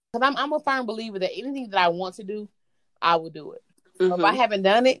Because I'm a firm believer that anything that I want to do, I will do it. So if I Mm-hmm. haven't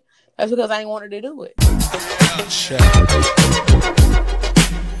done it, that's because I ain't wanted to do it. You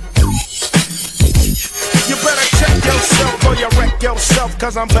better check yourself or you wreck yourself,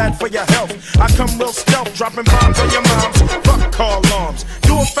 cause I'm bad for your health. I come real stealth, dropping bombs on your moms. Fuck call alarms.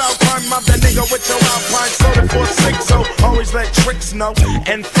 Do a foul crime, mob that nigga with your Alpine soda for 6. So always let tricks know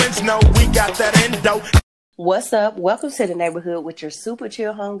and friends know we got that endo. What's up? Welcome to the neighborhood with your super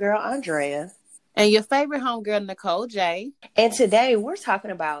chill homegirl, Andrea. And your favorite homegirl, Nicole J. And today we're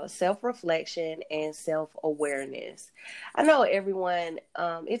talking about self-reflection and self-awareness. I know everyone,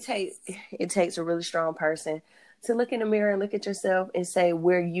 it takes a really strong person to look in the mirror and look at yourself and say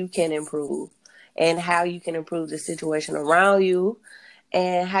where you can improve and how you can improve the situation around you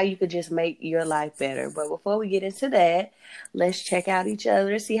and how you could just make your life better. But before we get into that, let's check out each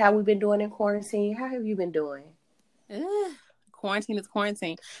other, see how we've been doing in quarantine. How have you been doing? Quarantine is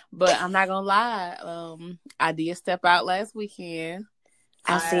quarantine. But I'm not going to lie. I did step out last weekend.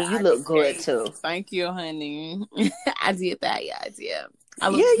 I see you look good too. Thank you, honey. I did that. Yeah, I did.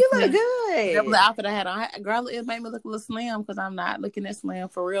 You look That good. the outfit I had on. Girl, it made me look a little slim because I'm not looking at slim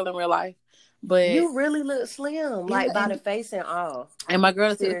for real in real life. But You really look slim, like by the face and all. And my girl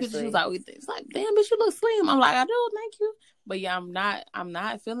took the picture. She Seriously. was like, "It's like, damn, bitch, you look slim." I'm like, "I do, thank you." But yeah, I'm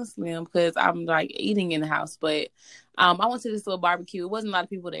not feeling slim because I'm like eating in the house. But I went to this little barbecue. It wasn't a lot of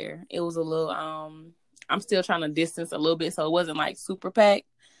people there. It was a little. I'm still trying to distance a little bit, so it wasn't like super packed.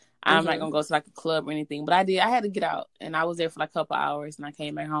 I'm not gonna go to like a club or anything, but I had to get out, and I was there for like a couple hours, and I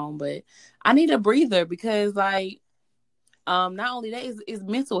came back home. But I need a breather because like, not only that is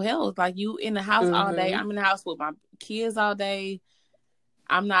mental health. Like you in the house all day. I'm in the house with my kids all day.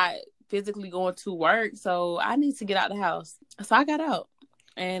 I'm not physically going to work, so I need to get out the house. So I got out,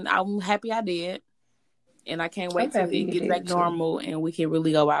 and I'm happy I did. And I can't wait till it gets back normal, and we can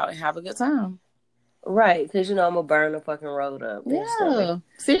really go out and have a good time. Right, because I'm gonna burn the fucking road up. Yeah,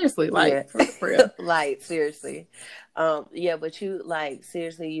 seriously, like for real. Like seriously, yeah. But you like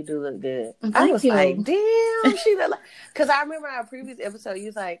seriously, you do look good. Thank I was you. like, damn, she look like. Because I remember our previous episode, you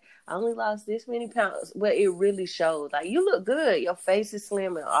was like, I only lost this many pounds, but it really showed. Like you look good. Your face is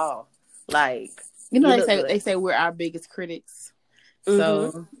slim and all. Like they say we're our biggest critics.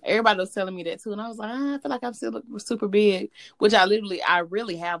 So everybody was telling me that too, and I was like, I feel like I'm still super big, which I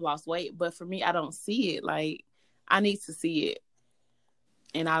really have lost weight, but for me, I don't see it. Like I need to see it,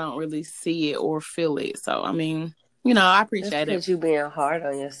 and I don't really see it or feel it. So I mean, I appreciate it. Because you being hard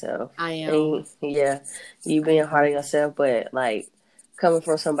on yourself. I am. And, you being hard on yourself, but like coming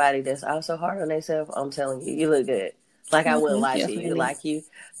from somebody that's also hard on themselves, I'm telling you, you look good. Like I wouldn't lie to you. Like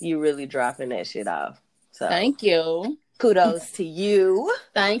you really dropping that shit off. So thank you. Kudos to you.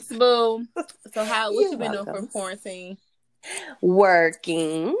 Thanks, boo. So what you been doing for quarantine?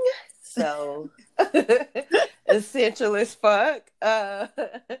 Working. So essential as fuck.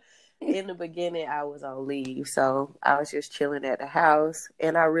 In the beginning, I was on leave, so I was just chilling at the house,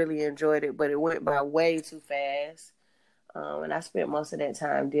 and I really enjoyed it, but it went by way too fast. And I spent most of that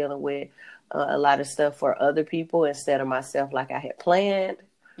time dealing with a lot of stuff for other people instead of myself like I had planned.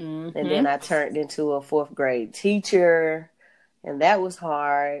 And then I turned into a 4th grade teacher, and that was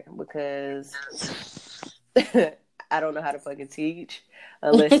hard because I don't know how to fucking teach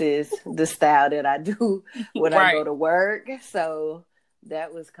unless it's the style that I do when I go to work. So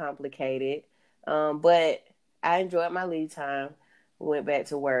that was complicated. But I enjoyed my leave time, went back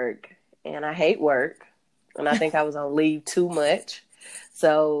to work, and I hate work. And I think I was on leave too much.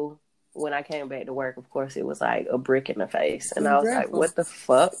 So when I came back to work, of course, it was like a brick in the face. And I was like, what the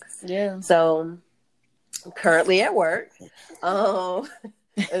fuck? Yeah. So currently at work,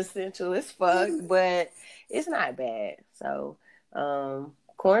 essential as fuck, but it's not bad. So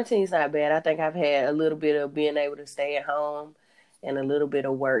quarantine's not bad. I think I've had a little bit of being able to stay at home and a little bit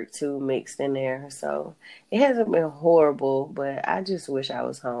of work too mixed in there. So it hasn't been horrible, but I just wish I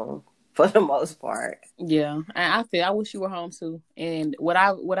was home. For the most part. Yeah. And I wish you were home too. And what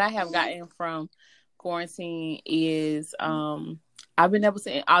I have gotten from quarantine is I've been able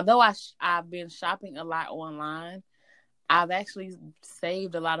to, although I've been shopping a lot online, I've actually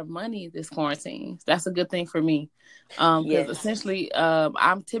saved a lot of money this quarantine. That's a good thing for me. Because essentially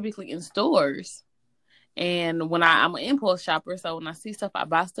I'm typically in stores, and when I'm an impulse shopper, so when I see stuff I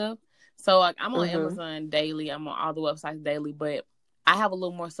buy stuff. So like I'm on Amazon daily, I'm on all the websites daily, but I have a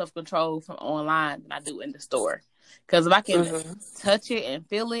little more self-control from online than I do in the store. Because if I can touch it and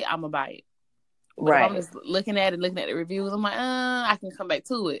feel it, I'm going to buy it. But if I'm just looking at the reviews, I'm like, I can come back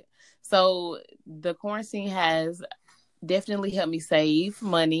to it. So the quarantine has definitely helped me save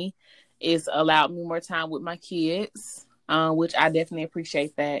money. It's allowed me more time with my kids. which I definitely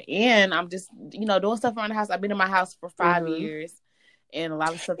appreciate that. And I'm just, doing stuff around the house. I've been in my house for 5 years, and a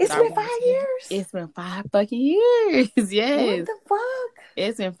lot of stuff It's that I been want 5 to do. years? It's been 5 fucking years. Yes. What the fuck?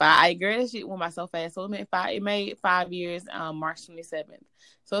 It's been 5. Girl, that shit went by so fast. So it made 5 years, March 27th.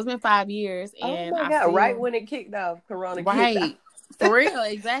 So it's been 5 years, and oh my God, right when it kicked off, Corona kicked off. For real,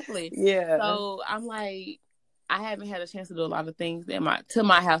 exactly. Yeah. So I'm like, I haven't had a chance to do a lot of things to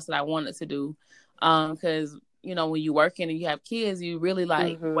my house that I wanted to do, because when you working and you have kids, you really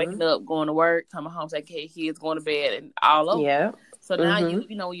like waking up, going to work, coming home, taking care of kids, going to bed, and all over. Yeah. So now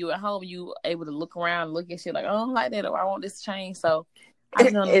when you at home, you able to look around, and look at shit like, oh, I don't like that, or I want this to change. So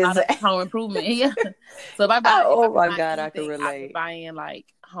I've done a lot of home improvement. Yeah. So if I buy, I can relate. I've been buying like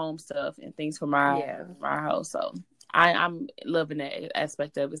home stuff and things for my house. So I'm loving that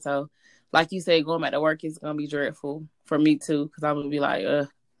aspect of it. So, like you said, going back to work is gonna be dreadful for me too, because I'm gonna be like,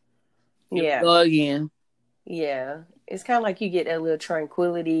 go again. Yeah, it's kind of like you get that little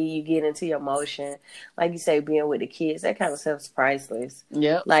tranquility, you get into your motion. Like you say, being with the kids, that kind of stuff's priceless.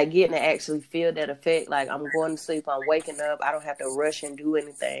 Yep. Like getting to actually feel that effect. Like I'm going to sleep, I'm waking up, I don't have to rush and do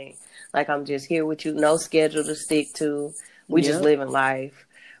anything. Like I'm just here with you, no schedule to stick to. We just living life.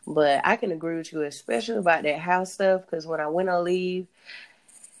 But I can agree with you, especially about that house stuff, because when I went on leave,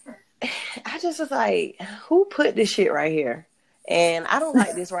 I just was like, who put this shit right here? And I don't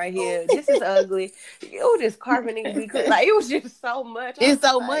like this right here. This is ugly. This carpet needs to be clean. Like, it was just so much. It's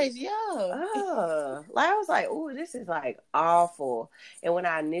so much, Like, I was like, oh, this is like awful. And when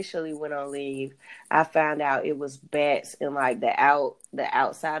I initially went on leave, I found out it was bats in like the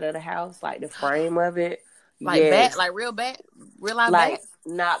outside of the house, like the frame of it. Like bat, like real bat, real life like bats?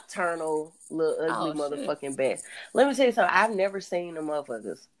 Nocturnal little ugly motherfucking bats. Let me tell you something. I've never seen them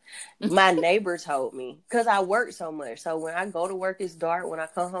motherfuckers. My neighbor told me, because I work so much. So when I go to work, it's dark. When I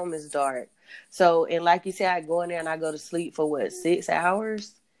come home, it's dark. So, and like you said, I go in there and I go to sleep for 6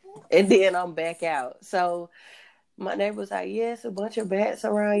 hours? And then I'm back out. So my neighbor was like, yeah, it's a bunch of bats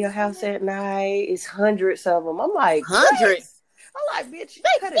around your house at night. It's hundreds of them. I'm like, hundreds? I'm like, bitch,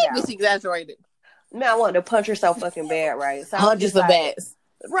 cut it out. Bitch exaggerated. Man, I wanted to punch her so fucking bad, right? So hundreds of bats.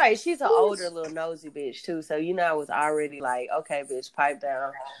 Right, she's an older little nosy bitch too. So I was already like, okay, bitch, pipe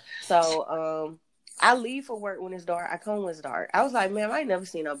down. So I leave for work when it's dark. I come when it's dark. I was like, man, I ain't never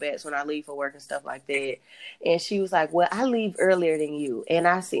seen no bats when I leave for work and stuff like that. And she was like, well, I leave earlier than you. And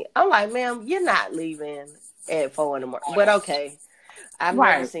I'm like, ma'am, you're not leaving at 4 a.m. But okay, I've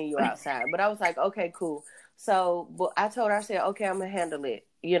never seen you outside. But I was like, okay, cool. So, but I told her, I said, okay, I'm gonna handle it.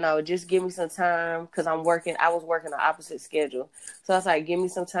 Just give me some time, because I was working the opposite schedule. So I was like, give me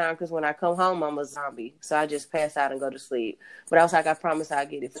some time, because when I come home, I'm a zombie. So I just pass out and go to sleep. But I was like, I promise I'll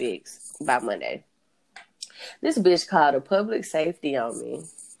get it fixed by Monday. This bitch called a public safety on me.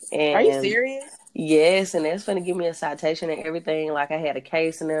 And are you serious? Yes, and that's finna give me a citation and everything. Like I had a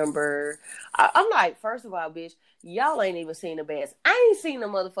case number. I'm like, first of all, bitch, y'all ain't even seen the bats. I ain't seen the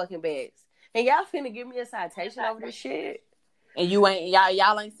motherfucking bats. And y'all finna give me a citation over this shit? And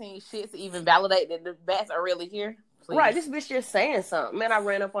y'all ain't seen shit to even validate that the bats are really here? Please. Right, this bitch just saying something. Man, I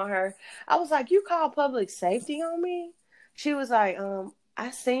ran up on her. I was like, you called public safety on me? She was like,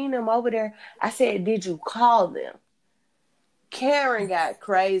 I seen them over there. I said, did you call them? Karen got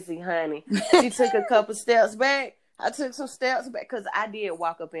crazy, honey. She took a couple steps back. I took some steps back, because I did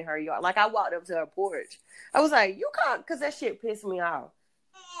walk up in her yard. Like, I walked up to her porch. I was like, you called? Because that shit pissed me off.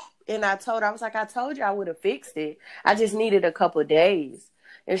 And I told her, I was like, I told you I would have fixed it. I just needed a couple of days.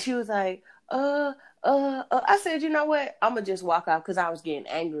 And she was like, I said, you know what? I'm going to just walk off, because I was getting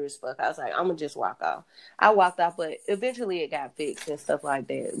angry as fuck. I was like, I'm going to just walk off. I walked off, but eventually it got fixed and stuff like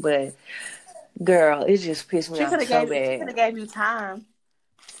that. But, girl, it just pissed me off so bad. She could have gave you time.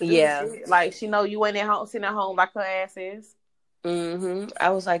 Yeah. Like, she know you ain't at home, sitting at home like her ass is. I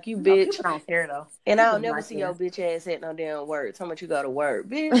was like, you bitch. I don't care though. And I'll never see your bitch ass at no damn work. How much you go to work,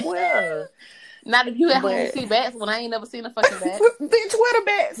 bitch? Well, not if you at home see bats when I ain't never seen a fucking bat. Bitch, where the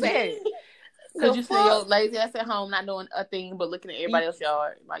bats at? Because you see your lazy ass at home not doing a thing but looking at everybody else's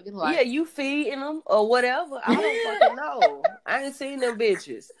yard. Like, it's like, yeah, you feeding them or whatever. I don't fucking know. I ain't seen them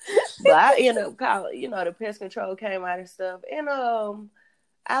bitches. But I ended up calling, the pest control came out and stuff. And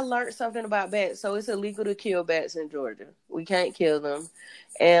I learned something about bats. So it's illegal to kill bats in Georgia. We can't kill them.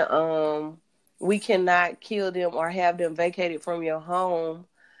 And we cannot kill them or have them vacated from your home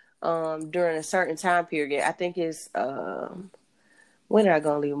during a certain time period. I think it's, when are I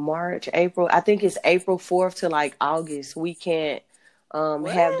going to leave? March, April? I think it's April 4th to like August. We can't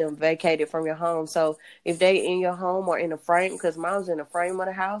have them vacated from your home. So if they in your home or in a frame, because mom's in the frame of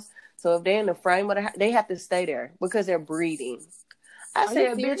the house. So if they're in the frame of the house, they have to stay there because they're breeding. I Are you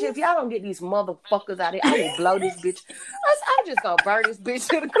said, bitch, serious? if y'all don't get these motherfuckers out here, I will blow this bitch. I'm just gonna burn this bitch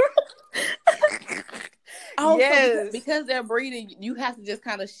to the ground. Oh, Yes. so because they're breeding, you have to just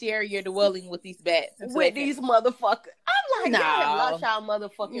kind of share your dwelling with these bats. With these motherfuckers. I'm like, y'all have lost y'all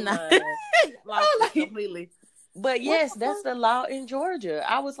motherfucking mind. Lost like, completely. But yes, that's the law in Georgia.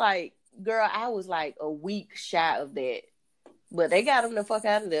 I was like, girl, I was like a week shy of that. But they got them the fuck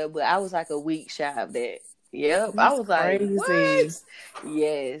out of there. But I was like a week shy of that. Yep. That's I was crazy. like, what?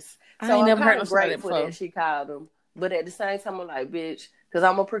 Yes. I ain't I'm never heard kind no of shit like that grateful before. that she called them. But at the same time, I'm like, bitch, because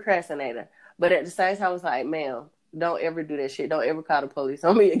I'm a procrastinator. But at the same time, I was like, ma'am, don't ever do that shit. Don't ever call the police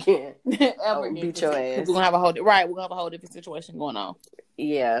on me again. Ever again. Beat your ass. We're gonna have a whole different situation going on.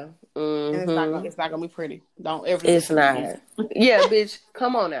 Yeah. Mm-hmm. And it's not gonna be pretty. Don't ever. It's not. Yeah, bitch.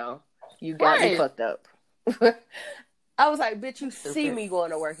 Come on now. You got me fucked up. I was like, bitch, you see me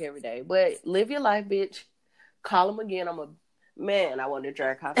going to work every day, but live your life, bitch. Call him again. I want to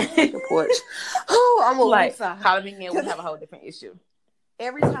drag coffee on the porch. Oh, I'm like, call him again. We'll have a whole different issue.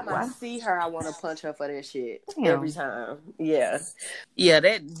 Every time I see her, I want to punch her for that shit. Damn. Every time. Yeah. Yeah,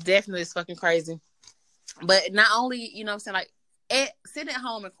 that definitely is fucking crazy. But not only, you know what I'm saying, like, sitting at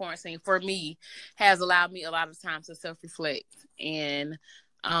home in quarantine, for me, has allowed me a lot of time to self-reflect and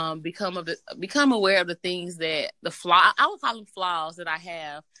become aware of the things that, I would call them flaws that I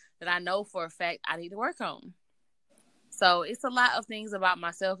have, that I know for a fact I need to work on. So it's a lot of things about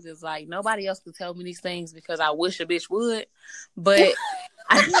myself that's like, nobody else could tell me these things because I wish a bitch would. But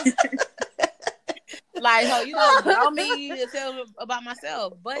like, oh, you don't me to tell about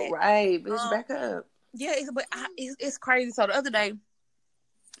myself. But right, bitch, back up. Yeah, it's crazy. So the other day,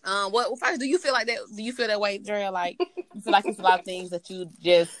 first, do you feel like that? Do you feel that way, Drea? Like, you feel like it's a lot of things that you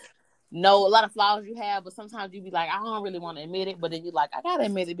just know, a lot of flaws you have, but sometimes you be like, I don't really want to admit it, but then you like, I gotta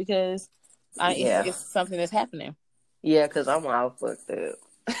admit it because it's something that's happening. Yeah, because I'm all fucked up.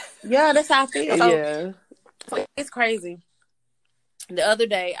 Yeah, that's how I feel. So, yeah, it's crazy. The other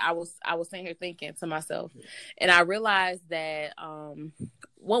day, I was sitting here thinking to myself, and I realized that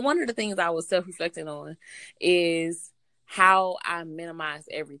one of the things I was self-reflecting on is how I minimize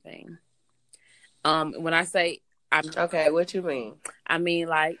everything. When I say okay, what you mean? I mean,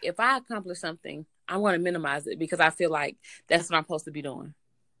 like, if I accomplish something, I'm going to minimize it because I feel like that's what I'm supposed to be doing,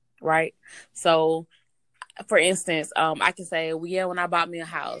 right? So, for instance, I can say, well, yeah, when I bought me a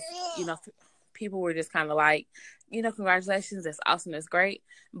house, you know, people were just kind of like, you know, congratulations, that's awesome, that's great.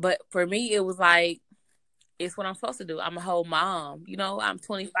 But for me, it was like, it's what I'm supposed to do. I'm a whole mom. You know, I'm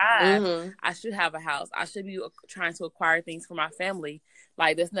 25. Mm-hmm. I should have a house. I should be trying to acquire things for my family.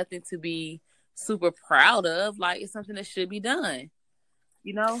 Like, there's nothing to be super proud of. Like, it's something that should be done.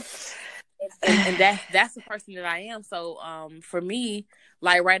 You know? And that's the person that I am. So for me,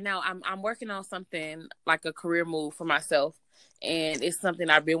 like right now, I'm working on something like a career move for myself. And it's something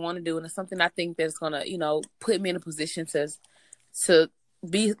I've been wanting to do. And it's something I think that's going to, you know, put me in a position to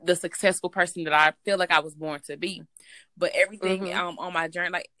be the successful person that I feel like I was born to be. But everything on my journey,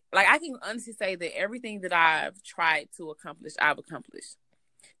 like I can honestly say that everything that I've tried to accomplish, I've accomplished.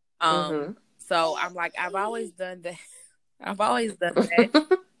 So I'm like, I've always done that.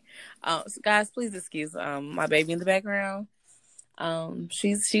 So guys, please excuse my baby in the background.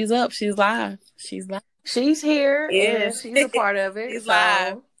 She's up. She's live. She's here. Yeah, and she's a part of it. She's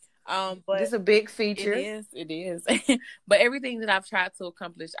live. But it's a big feature. It is. But everything that I've tried to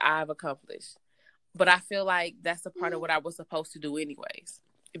accomplish, I've accomplished. But I feel like that's a part of what I was supposed to do anyways,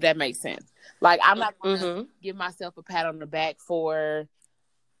 if that makes sense. Like, I'm not going to give myself a pat on the back for,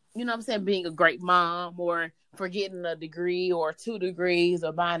 you know what I'm saying, being a great mom or for getting a degree or 2 degrees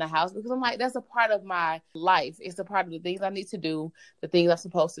or buying a house, because I'm like, that's a part of my life. It's a part of the things I need to do, the things I'm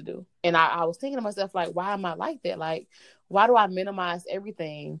supposed to do. And I was thinking to myself, like, why am I like that? Like, why do I minimize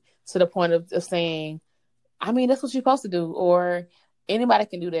everything to the point of saying, I mean, that's what you're supposed to do, or anybody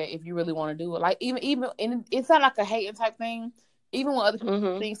can do that if you really want to do it. Like, even and it's not like a hating type thing. Even when other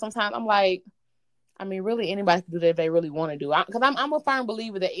people think, sometimes I'm like, I mean, really, anybody can do that if they really want to do it. Because I'm a firm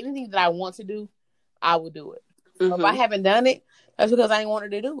believer that anything that I want to do, I will do it. So if I haven't done it, that's because I ain't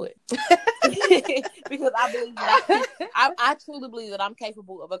wanted to do it. Because I believe that I truly believe that I'm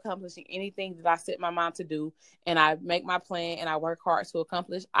capable of accomplishing anything that I set my mind to do, and I make my plan and I work hard to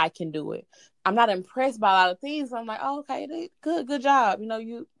accomplish. I can do it. I'm not impressed by a lot of things. So I'm like, oh, okay, good job. You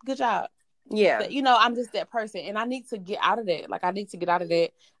know, good job. Yeah. But, you know, I'm just that person, and I need to get out of that. Like, I need to get out of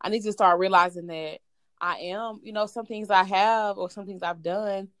that. I need to start realizing that I am, you know, some things I have or some things I've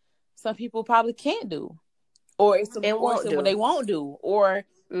done, some people probably can't do. Or it's what they won't do, or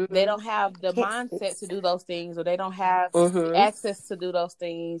they don't have the mindset to do those things, or they don't have access to do those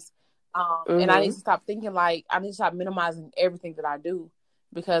things. And I need to stop thinking like I need to stop minimizing everything that I do,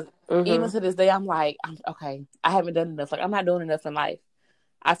 because even to this day I'm like, okay, I haven't done enough. Like I'm not doing enough in life.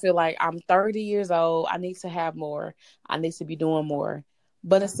 I feel like I'm 30 years old. I need to have more. I need to be doing more.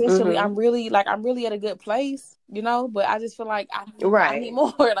 But essentially, I'm really at a good place, you know. But I just feel like I need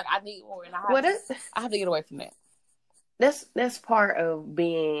more. Like I need more, and I have to get away from that. That's part of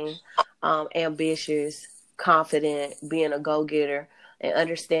being ambitious, confident, being a go-getter, and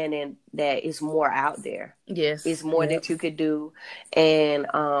understanding that it's more out there. Yes, it's more that you could do, and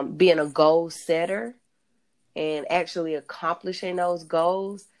being a goal setter and actually accomplishing those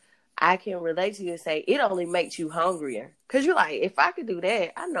goals. I can relate to you and say it only makes you hungrier, because you're like, if I could do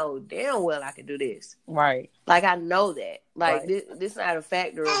that, I know damn well I could do this. Right. Like I know that. Like this not a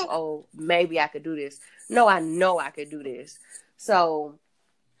factor of, oh, maybe I could do this. No, I know I could do this. So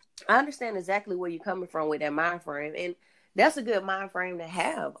I understand exactly where you're coming from with that mind frame, and that's a good mind frame to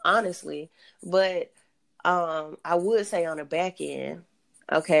have, honestly. But I would say on the back end,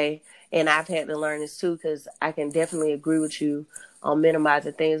 okay, and I've had to learn this too, because I can definitely agree with you on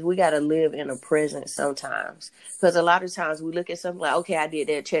minimizing things. We got to live in the present sometimes, because a lot of times we look at something like, okay, I did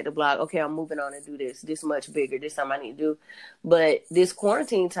that, check the block, okay, I'm moving on and do this much bigger, this something I need to do. But this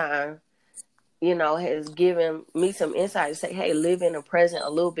quarantine time, you know, has given me some insight to say, hey, live in the present a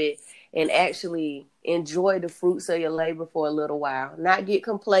little bit and actually enjoy the fruits of your labor for a little while. Not get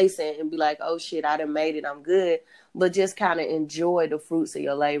complacent and be like, oh shit, I done made it, I'm good. But just kind of enjoy the fruits of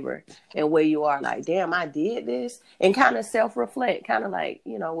your labor and where you are, like, damn, I did this. And kind of self-reflect, kind of like,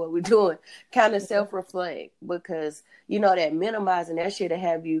 you know, what we're doing, kind of self-reflect, because, you know, that minimizing that shit to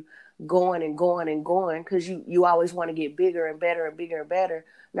have you going and going and going, because you always want to get bigger and better and bigger and better,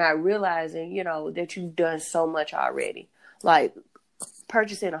 not realizing, you know, that you've done so much already. Like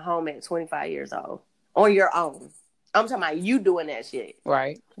purchasing a home at 25 years old on your own. I'm talking about you doing that shit.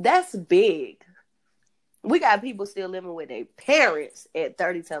 Right. That's big. We got people still living with their parents at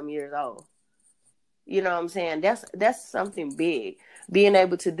 30-something years old. You know what I'm saying? That's something big. Being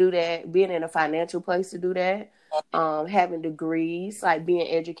able to do that, being in a financial place to do that, having degrees, like being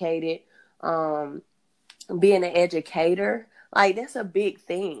educated, being an educator, like that's a big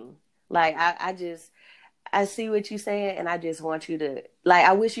thing. Like I see what you're saying, and I just want you to, like,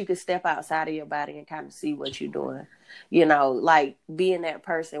 I wish you could step outside of your body and kind of see what you're doing. You know, like being that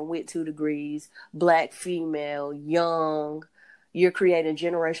person with 2 degrees, Black female, young, you're creating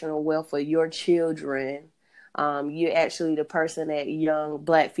generational wealth for your children. You're actually the person that young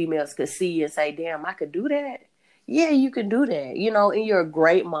Black females could see and say, damn, I could do that. Yeah, you can do that. You know, and you're a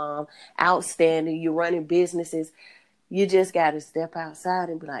great mom, outstanding, you're running businesses. You just got to step outside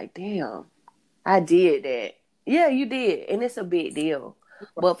and be like, damn, I did that. Yeah, you did. And it's a big deal.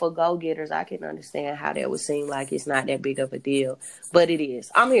 But for go-getters, I can understand how that would seem like it's not that big of a deal. But it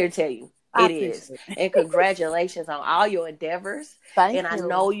is. I'm here to tell you. It is. And congratulations on all your endeavors. Thank you. I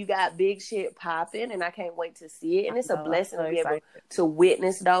know you got big shit popping, and I can't wait to see it. And it's a blessing to be able to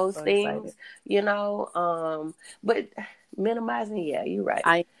witness those things, you know. But minimizing, yeah, you're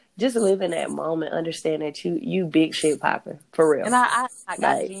right. Just live in that moment, understand that you big shit popping, for real. And I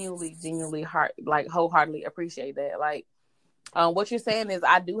genuinely wholeheartedly appreciate that. Like, what you're saying is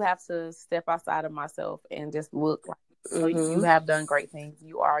I do have to step outside of myself and just look like, so you have done great things.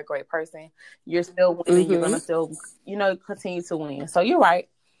 You are a great person. You're still winning. You're gonna still, you know, continue to win. So you're right.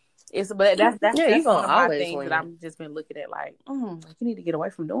 But that's one of my things win. That I've just been looking at. Like, you need to get away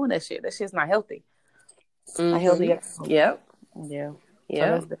from doing that shit. That shit's not healthy. Not healthy. Yep. Yeah.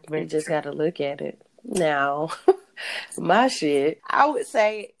 Yeah. So you just got to look at it. Now, my shit, I would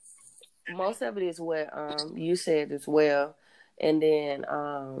say most of it is what you said as well, and then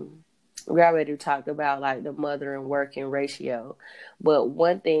we already talked about like the mother and working ratio. But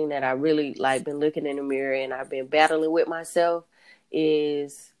one thing that I really like been looking in the mirror and I've been battling with myself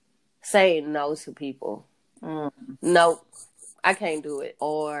is saying no to people. No, I can't do it.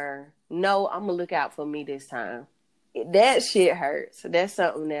 Or no, I'm gonna look out for me this time. That shit hurts. That's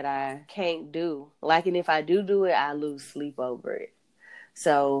something that I can't do. Like, and if I do it, I lose sleep over it.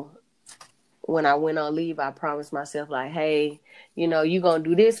 So when I went on leave, I promised myself, like, hey, you know, you gonna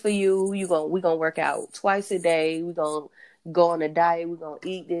do this for you. We gonna work out twice a day. We gonna go on a diet. We gonna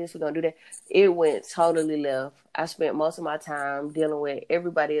eat this. We gonna do that. It went totally left. I spent most of my time dealing with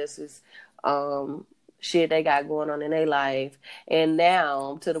everybody else's shit they got going on in their life, and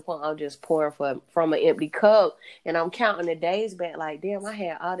now to the point I'm just pouring from an empty cup, and I'm counting the days back. Like, damn, I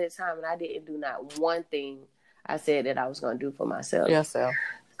had all that time and I didn't do not one thing I said that I was gonna do for myself. Yourself.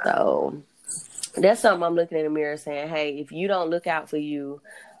 So that's something I'm looking in the mirror saying, hey, if you don't look out for you,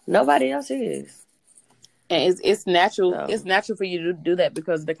 nobody else is. And it's natural. So. It's natural for you to do that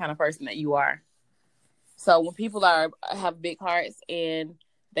because of the kind of person that you are. So when people have big hearts and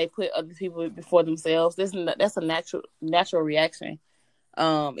they put other people before themselves, that's a natural reaction.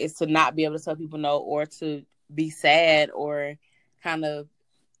 Is to not be able to tell people no, or to be sad, or kind of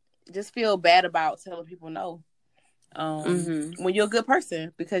just feel bad about telling people no. When you're a good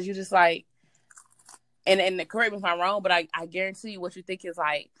person, because you just like, and correct me if I'm wrong, but I guarantee you what you think is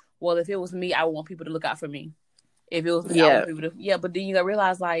like, well, if it was me, I would want people to look out for me. If it was me, I want people to, but then you gotta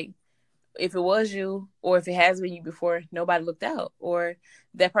realize, like, if it was you, or if it has been you before, nobody looked out, or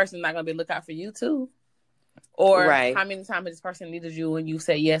that person's not gonna be look out for you too. Or how many times this person needed you and you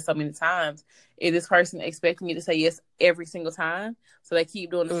said yes so many times? Is this person expecting you to say yes every single time? So they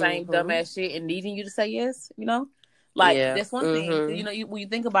keep doing the same dumbass shit and needing you to say yes, you know? Like, that's one thing. You know, when you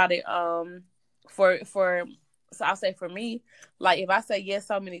think about it, so I'll say for me, like, if I say yes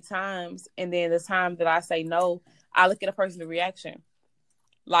so many times and then the time that I say no, I look at a person's reaction.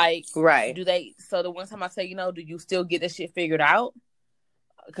 Like, so the one time I say, you know, do you still get this shit figured out?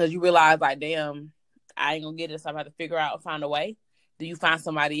 Because you realize, like, damn, I ain't gonna get it, so I'm gonna have to figure out, find a way. Do you find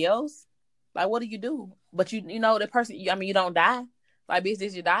somebody else? Like, what do you do? But you know, the person, you don't die. Like, bitch,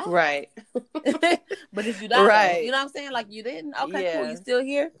 did you die? Right. But if you die, you know what I'm saying? Like, you didn't? Okay, cool. You still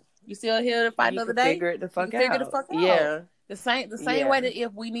here? You still here to fight another day? Figure it the fuck out. Figure the fuck out. Yeah. The same way that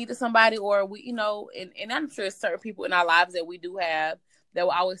if we needed somebody, or we, you know, and I'm sure certain people in our lives that we do have that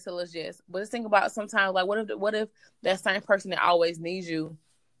will always tell us yes. But just think about sometimes, like, what if that same person that always needs you,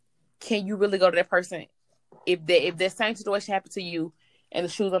 can you really go to that person if that same situation happened to you and the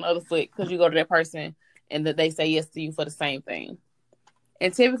shoes on the other foot? Could you go to that person and that they say yes to you for the same thing?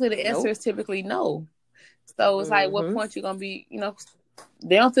 And typically the answer is typically no. So it's like, what point you gonna be? You know,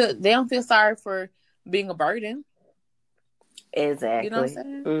 they don't feel sorry for being a burden. Exactly. You know what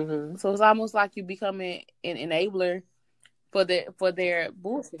I'm saying? So it's almost like you becoming an enabler for their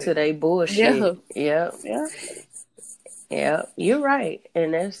bullshit. To their bullshit. Yeah. You're right,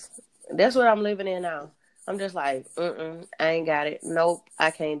 and that's what I'm living in now. I'm just like, I ain't got it. Nope,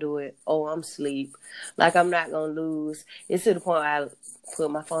 I can't do it. Oh, I'm asleep. Like, I'm not gonna lose. It's to the point I put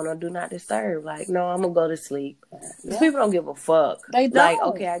my phone on do not disturb. Like, no, I'm gonna go to sleep. People don't give a fuck. They don't. Like,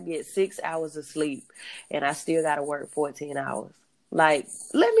 okay, I get 6 hours of sleep, and I still gotta work 14 hours. Like,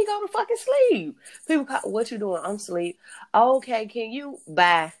 let me go to fucking sleep. People call, what you doing? I'm asleep. Okay, can you?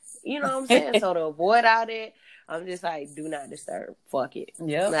 Bye. You know what I'm saying? So to avoid all that, I'm just like, do not disturb. Fuck it.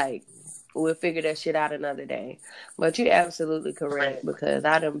 Yeah. Like, we'll figure that shit out another day. But you're absolutely correct, because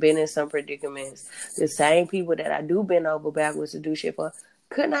I done been in some predicaments. The same people that I do bend over backwards to do shit for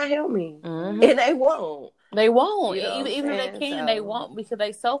could not help me. And they won't. They won't. You know even if they can, they won't, because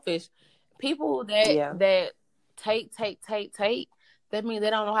they selfish. People that take, that means they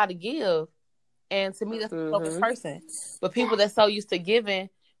don't know how to give. And to me, that's a selfish person. But people that's so used to giving,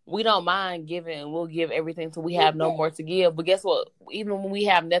 we don't mind giving, and we'll give everything till we have no more to give. But guess what? Even when we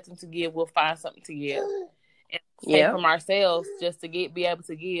have nothing to give, we'll find something to give. And take from ourselves just to be able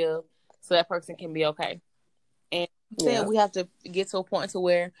to give, so that person can be okay. And we have to get to a point to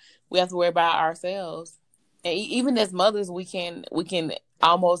where we have to worry about ourselves. And even as mothers, we can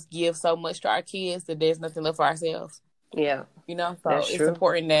almost give so much to our kids that there's nothing left for ourselves. Yeah. You know, so it's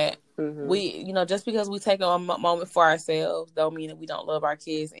important that we, you know, just because we take a moment for ourselves don't mean that we don't love our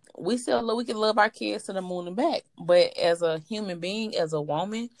kids. We can love our kids to the moon and back. But as a human being, as a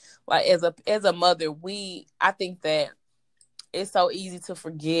woman, like as a mother, I think that it's so easy to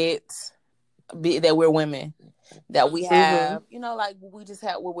forget that we're women, that we have, you know, like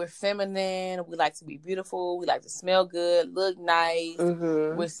we're feminine, we like to be beautiful, we like to smell good, look nice,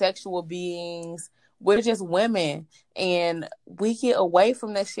 we're sexual beings. We're just women, and we get away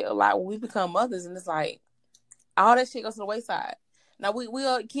from that shit a lot when we become mothers, and it's like all that shit goes to the wayside. Now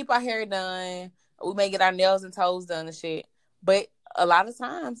we'll keep our hair done, we may get our nails and toes done and shit, but a lot of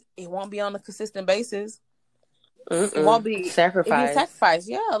times it won't be on a consistent basis. It won't be sacrifice.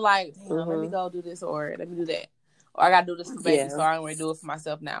 Yeah, like, let me go do this, or let me do that, or I gotta do this for baby, so I don't want to do it for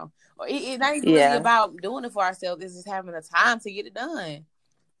myself now. Or it's not even really about doing it for ourselves. It's just having the time to get it done.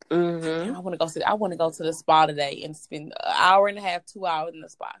 I want to go to the spa today and spend an hour and a half, 2 hours in the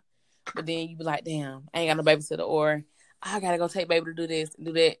spa. But then you be like, damn, I ain't got no babysitter, or I gotta go take baby to do this and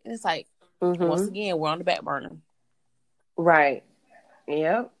do that. And it's like, once again, we're on the back burner. Right.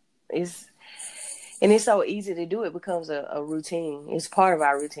 Yep. It's so easy to do. It becomes a routine. It's part of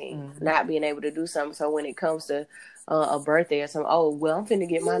our routine, not being able to do something. So when it comes to a birthday or something, I'm finna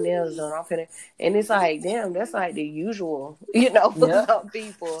get my nails done. And it's like, damn, that's like the usual, you know, for some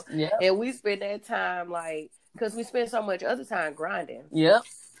people. And we spend that time, like, because we spend so much other time grinding.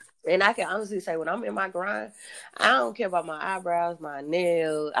 And I can honestly say, when I'm in my grind, I don't care about my eyebrows, my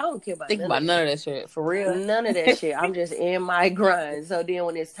nails. I don't care about Think about none of that shit. For real. None of that shit. I'm just in my grind. So then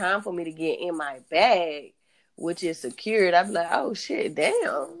when it's time for me to get in my bag, which is secured, I'm like, oh shit,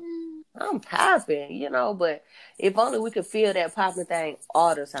 damn, I'm popping, you know. But if only we could feel that popping thing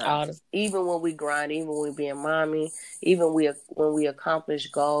all the time. Even when we grind, even when we being mommy, even when we accomplish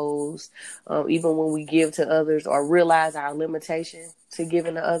goals, even when we give to others or realize our limitation to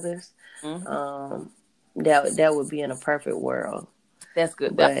giving to others, that would be in a perfect world. That's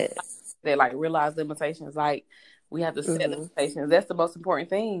good. But they like realize limitations. Like we have to set limitations. That's the most important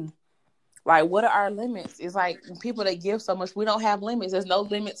thing. Like, what are our limits? It's like people that give so much, we don't have limits. There's no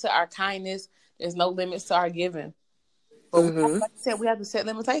limit to our kindness. There's no limits to our giving. But like I said, we have to set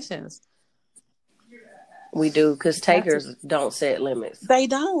limitations. We do, because takers don't set limits. They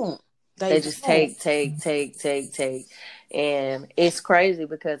don't. They just take. And it's crazy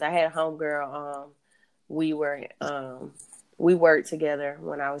because I had a homegirl, we worked together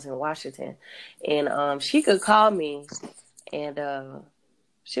when I was in Washington. And she could call me and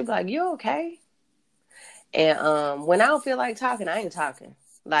she'd be like, you okay? And when I don't feel like talking, I ain't talking.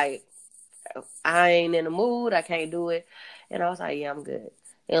 Like, I ain't in the mood. I can't do it. And I was like, yeah, I'm good.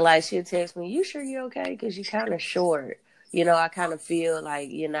 And like, she'd text me, you sure you're okay? Because you're kind of short. You know, I kind of feel like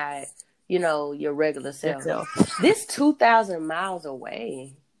you're not, you know, your regular self. This 2,000 miles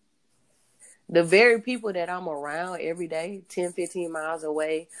away. The very people that I'm around every day, 10, 15 miles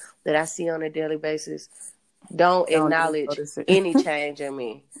away, that I see on a daily basis, don't acknowledge any change in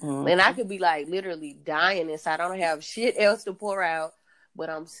me. And I could be like literally dying inside. I don't have shit else to pour out, but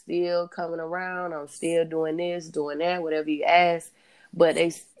I'm still coming around. I'm still doing this, doing that, whatever you ask. But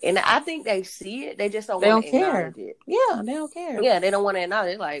I think they see it. They just don't want to acknowledge it. Yeah, they don't care. Yeah, they don't want to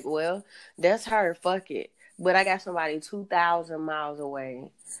acknowledge it. Like, well, that's her. Fuck it. But I got somebody 2,000 miles away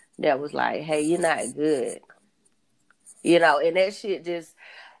that was like, hey, you're not good. You know, and that shit just,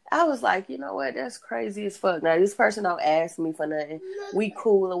 I was like, you know what? That's crazy as fuck. Now, this person don't ask me for nothing. We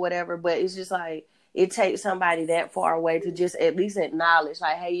cool or whatever, but it's just like, it takes somebody that far away to just at least acknowledge,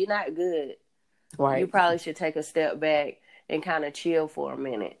 like, hey, you're not good. Right. You probably should take a step back and kind of chill for a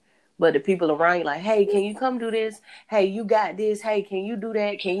minute. But the people around you like, hey, can you come do this? Hey, you got this. Hey, can you do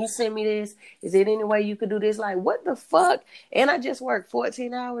that? Can you send me this? Is there any way you could do this? Like, what the fuck? And I just worked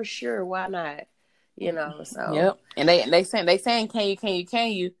 14 hours. Sure, why not? You know, so. Yep. And they saying,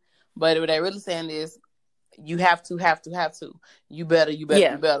 can you? But what they're really saying is, you have to. You better.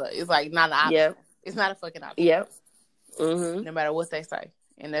 It's like not an option. Yep. It's not a fucking option. Yep. No matter what they say.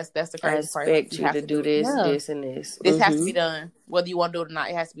 And that's the crazy part. I expect you to do this, this, and this. This has to be done. Whether you want to do it or not,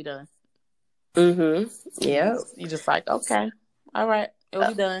 it has to be done. Yeah. You just like, okay. All right. It'll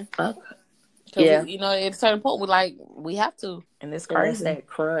be done. Yeah. You know, at a certain point, we have to. And it's crazy. And that's that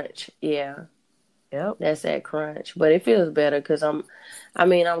crunch. Yeah. Yep. That's that crunch. But it feels better because I'm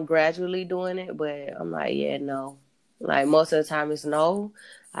gradually doing it, but I'm like, yeah, no. Like, most of the time it's no.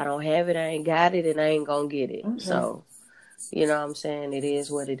 I don't have it. I ain't got it, and I ain't gonna get it. So, you know what I'm saying? It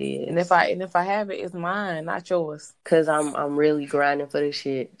is what it is. And if I have it, it's mine, not yours. Because I'm really grinding for this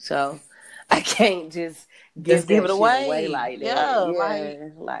shit. So I can't just give it away like that. Yeah,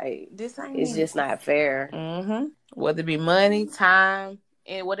 like this ain't. It's just not fair. Whether it be money, time,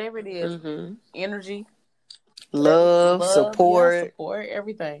 and whatever it is, energy, love, support,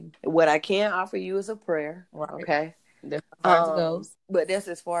 everything. What I can offer you is a prayer. Right. Okay. That's as far as it goes. But that's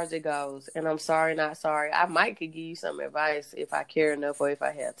as far as it goes. And I'm sorry, not sorry. I might could give you some advice if I care enough or if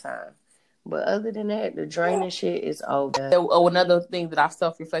I have time. But other than that, the draining shit is over. Another thing that I've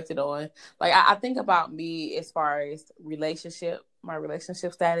self-reflected on, like I think about me as far as my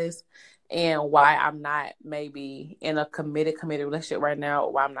relationship status, and why I'm not maybe in a committed relationship right now,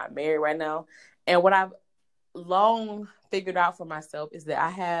 or why I'm not married right now. And what I've long figured out for myself is that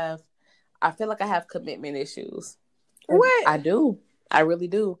I feel like I have commitment issues. What? I do. I really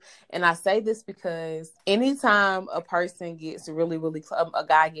do. And I say this because anytime a person gets really, really, a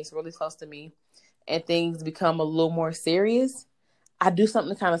guy gets really close to me and things become a little more serious, I do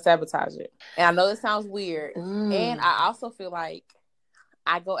something to kind of sabotage it. And I know it sounds weird. And I also feel like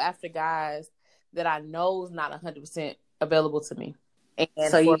I go after guys that I know is not 100% available to me. And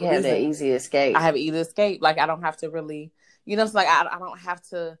so you have that easy escape. I have easy escape. Like, I don't have to really, it's like I don't have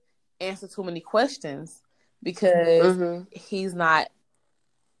to answer too many questions because he's not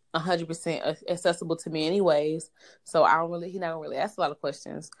 100% accessible to me anyways. So he's not gonna really ask a lot of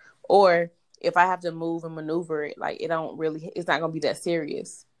questions. Or if I have to move and maneuver it, like, it's not gonna be that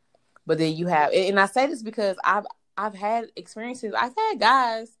serious. But then you have, and I say this because I've had experiences. I've had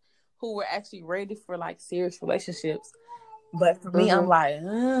guys who were actually ready for like serious relationships, But for me, I'm like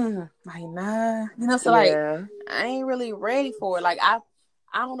nah, you know. So like, I ain't really ready for it. Like I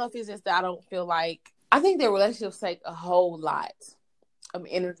don't know if it's just that I don't feel like. I think that relationships take a whole lot of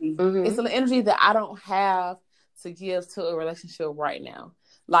energy. It's an energy that I don't have to give to a relationship right now.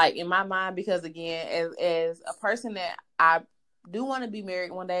 Like in my mind, because again, as a person that I do want to be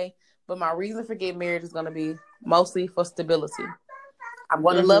married one day, but my reason for getting married is going to be mostly for stability. I'm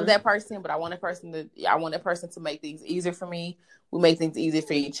going to love that person, but I want that person to make things easier for me. We make things easier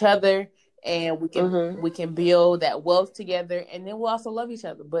for each other, and we can build that wealth together, and then we'll also love each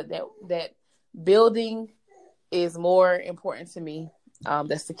other. But that building is more important to me.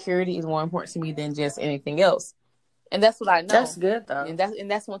 That security is more important to me than just anything else. And that's what I know. That's good though. And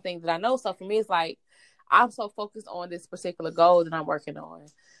that's one thing that I know. So for me, it's like I'm so focused on this particular goal that I'm working on.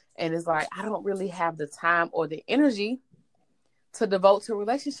 And it's like I don't really have the time or the energy to devote to a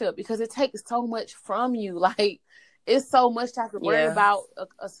relationship because it takes so much from you. Like it's so much to have to worry about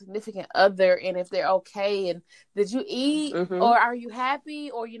a significant other and if they're okay and did you eat or are you happy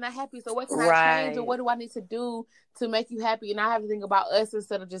or you're not happy. So what can I change or what do I need to do to make you happy? And I have to think about us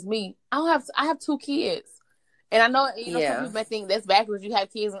instead of just me. I have 2 kids. And I know, some people may think that's backwards. You have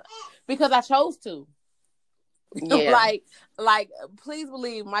kids because I chose to. Yeah. like, please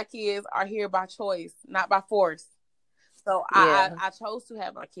believe my kids are here by choice, not by force. So I chose to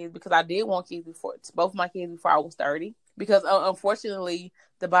have my kids because I did want kids both my kids before I was 30. Because unfortunately,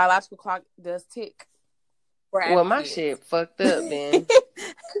 the biological clock does tick. Well, my shit fucked up, man.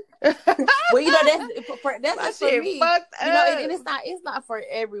 Well, that's my just shit for me. Fucked up. And it's not for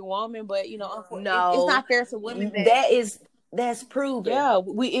every woman, but no, it's not fair to women. That's proven. Yeah,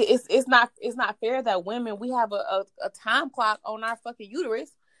 it's not fair that women we have a time clock on our fucking uterus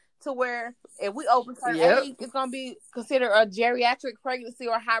to where if we open certain age, it's gonna be considered a geriatric pregnancy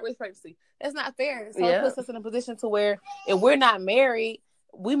or high risk pregnancy. That's not fair. So it puts us in a position to where if we're not married,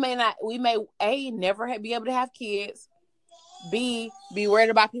 we may A, never be able to have kids, B, be worried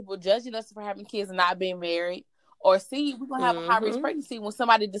about people judging us for having kids and not being married, or C, we're gonna have a high risk pregnancy when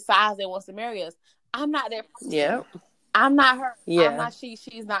somebody decides they wants to marry us. I'm not that person. Yeah. I'm not her. Yeah. I'm not she.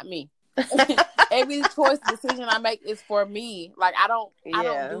 She's not me. Every decision I make is for me. Like I don't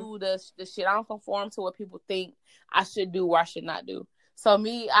do the shit. I don't conform to what people think I should do or I should not do. So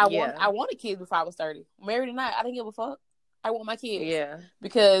me, I wanted kids before I was 30. Married or not, I didn't give a fuck. I want my kids. Yeah.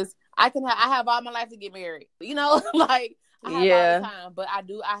 Because I have all my life to get married. You know, like I have all the time. But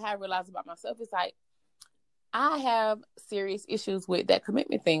I have realized about myself, it's like I have serious issues with that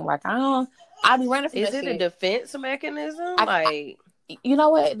commitment thing. Like I be running from that shit. Is it a defense mechanism? You know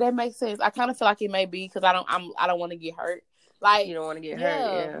what? That makes sense. I kind of feel like it may be because I don't want to get hurt. Like you don't want to get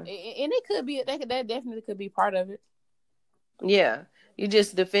hurt, and it could be that definitely could be part of it. Yeah, you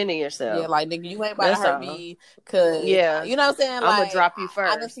just defending yourself. Yeah, like nigga, you ain't about to hurt me because you know what I'm saying. Like, I'm gonna drop you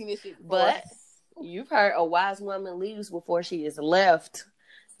first. I done seen this shit before. But you've heard a wise woman leaves before she is left.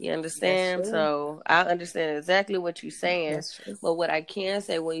 You understand? So I understand exactly what you're saying. But what I can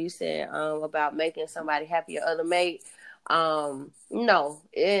say when you said about making somebody happy, your other mate. No,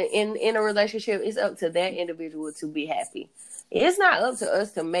 in a relationship, it's up to that individual to be happy. It's not up to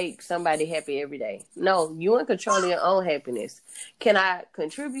us to make somebody happy every day. No, you in control of your own happiness. Can I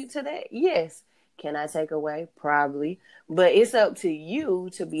contribute to that? Yes. Can I take away? Probably. But it's up to you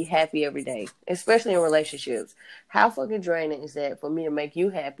to be happy every day, especially in relationships. How fucking draining is that for me to make you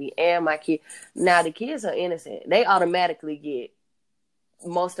happy and my kid? Now, the kids are innocent. They automatically get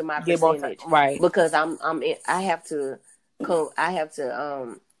most of my percentage. Right. Because I have to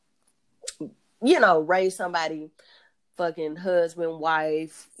raise somebody, fucking husband,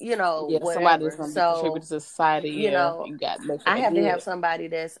 wife, whatever. Somebody that's going to contribute to society. You got to make sure I have to have somebody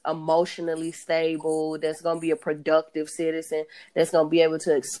that's emotionally stable, that's going to be a productive citizen, that's going to be able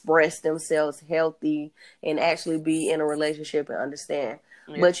to express themselves healthy and actually be in a relationship and understand.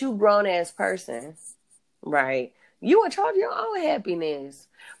 Yeah. But you grown ass person, right? You in charge of your own happiness.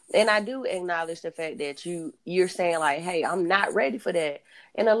 And I do acknowledge the fact that you're saying like, hey, I'm not ready for that.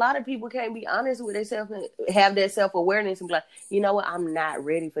 And a lot of people can't be honest with themselves and have that self-awareness and be like, you know what, I'm not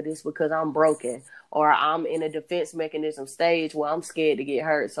ready for this because I'm broken or I'm in a defense mechanism stage where I'm scared to get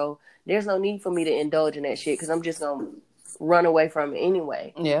hurt. So there's no need for me to indulge in that shit because I'm just going to run away from it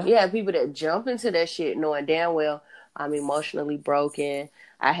anyway. Yeah. You have people that jump into that shit knowing damn well I'm emotionally broken.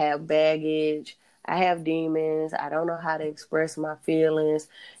 I have baggage. I have demons. I don't know how to express my feelings.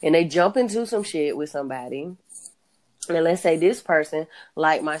 And they jump into some shit with somebody. And let's say this person,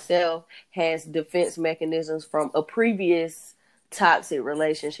 like myself, has defense mechanisms from a previous toxic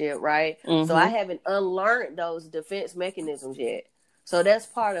relationship, right? Mm-hmm. So I haven't unlearned those defense mechanisms yet. So that's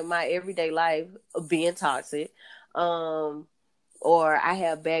part of my everyday life of being toxic. or I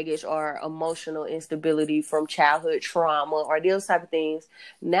have baggage or emotional instability from childhood trauma or those type of things.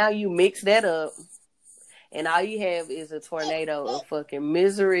 Now you mix that up, and all you have is a tornado of fucking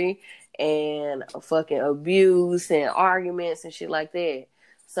misery and fucking abuse and arguments and shit like that.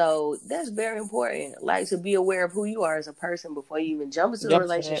 So that's very important. Like, to be aware of who you are as a person before you even jump into a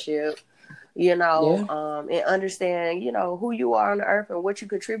relationship. And understand, who you are on the earth and what you're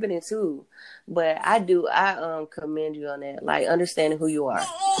contributing to. But I commend you on that, like understanding who you are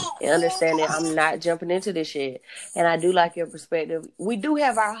and understanding I'm not jumping into this shit. And I do like your perspective. We do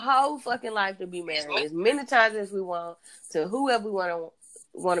have our whole fucking life to be married as many times as we want to whoever we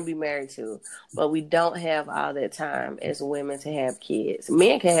want to be married to, but we don't have all that time as women to have kids.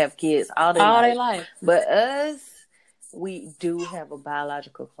 Men can have kids all their life, but us, we do have a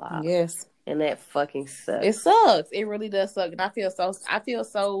biological clock. Yes. And that fucking sucks. It sucks. It really does suck. And I feel so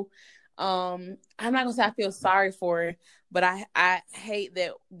I'm not gonna say I feel sorry for it, but I hate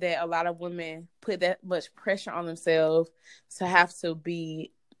that a lot of women put that much pressure on themselves to have to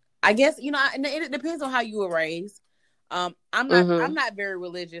be, I guess, and it depends on how you were raised. I'm not very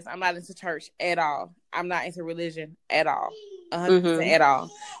religious. I'm not into church at all. I'm not into religion at all. 100% at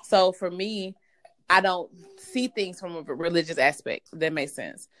all. So for me, I don't see things from a religious aspect. If that makes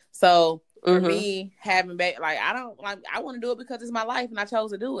sense. So for me, having I want to do it because it's my life and I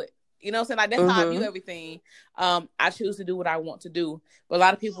chose to do it. You know what I'm saying? Like, that's how I view everything. I choose to do what I want to do. But a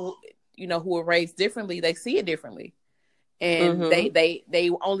lot of people, who are raised differently, they see it differently. And they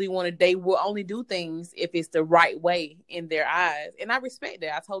will only do things if it's the right way in their eyes. And I respect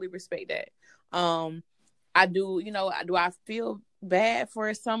that. I totally respect that. I do, do I feel bad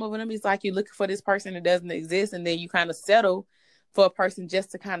for some of them? It's like you're looking for this person that doesn't exist, and then you kind of settle for a person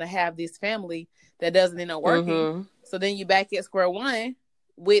just to kind of have this family that doesn't end up working. So then you back at square one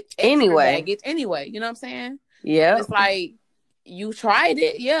with extra baggage anyway. You know what I'm saying? Yeah. It's like, you tried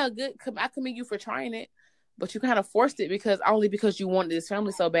it. Yeah, good. I commend you for trying it. But you kind of forced it because you wanted this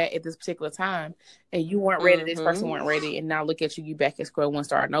family so bad at this particular time, and you weren't ready. This person weren't ready, and now look at you back at square one,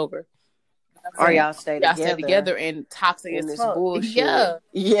 starting over. Or y'all stay together and toxic in as this fuck. bullshit. Yeah.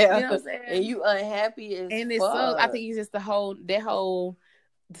 You know what I'm saying? And you unhappy as and it's fuck. So, I think it's just that whole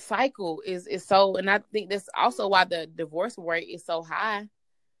cycle is so, and I think that's also why the divorce rate is so high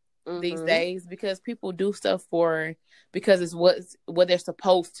these days, because people do stuff because it's what they're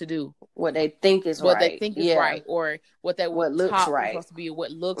supposed to do, what they think is right, or what looks right, supposed to be what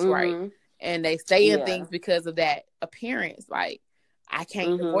looks right, and they stay in things because of that appearance. Like, I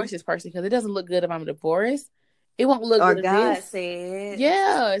can't divorce this person because it doesn't look good if I'm divorced. It won't look good. Or God said,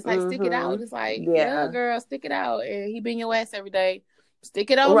 it's like, stick it out. It's like, yeah, girl, stick it out. And he being your ass every day.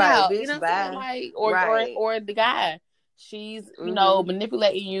 Stick it on out. Bitch, you know what I'm saying? Like, or the guy. She's,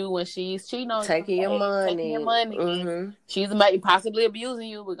 manipulating you when she's cheating on you. Taking your money. She's possibly abusing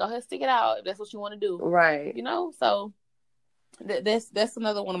you, but go ahead, stick it out if that's what you want to do. Right. So that's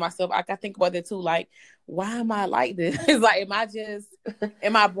another one of myself. I think about that too. Like, why am I like this? It's like,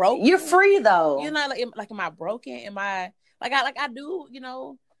 am I broke? You're free though. Like, am I broken? Am I I do,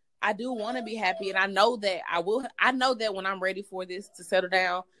 I do want to be happy, and I know that I will. I know that when I'm ready for this to settle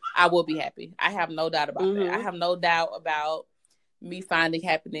down, I will be happy. I have no doubt about that. I have no doubt about me finding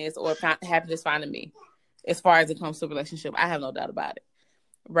happiness or happiness finding me. As far as it comes to a relationship, I have no doubt about it.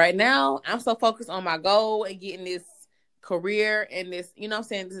 Right now, I'm so focused on my goal and getting this career and this,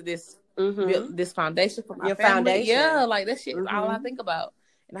 this foundation for my family. Foundation. Yeah, like, that shit is all I think about.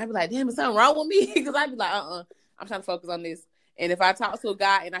 And I be like, damn, is something wrong with me? Because I be like, I'm trying to focus on this. And if I talk to a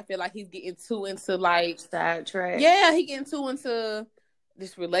guy and I feel like he's getting too into like sidetrack, he getting too into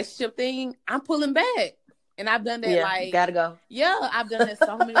this relationship thing, I'm pulling back. And I've done that. Like, gotta go. Yeah, I've done that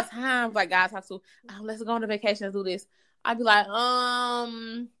so many times. Like, guys talk to, let's go on a vacation, let's do this. I'd be like, so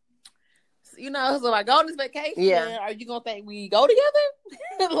I go on this vacation. Yeah. Are you gonna think we go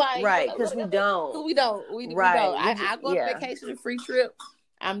together? Like, right? Because we don't. We don't. I go on vacation, a free trip.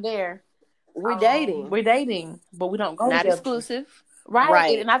 I'm there. We're dating, but we don't go not together. Exclusive,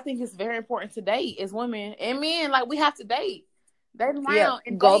 right? And I think it's very important to date as women and men. Like, we have to date around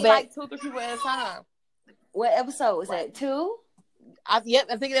and go back, like 2-3 people at a time. What episode was that? 2? I think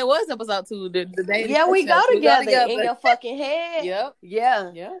that was episode 2. The day. Yeah, we go together in your fucking head. Yep.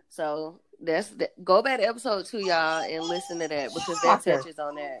 Yeah. So go back to episode 2, y'all, and listen to that, because that touches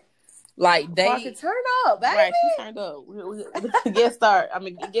on that. Like, they Parker, turn up, baby. Right, she turned up. Guest star. I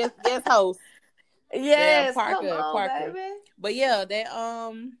mean, guest host. Yes, Parker. Baby. But yeah, that's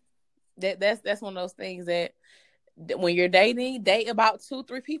one of those things that when you're dating, date about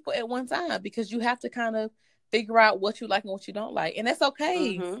 2-3 people at one time, because you have to kind of figure out what you like and what you don't like, and that's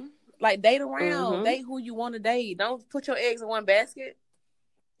okay. Like, date around. Mm-hmm. Date who you want to date. Don't put your eggs in one basket.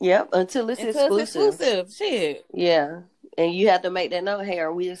 Yep, until it's exclusive. Shit. Yeah. And you have to make that known. Hey,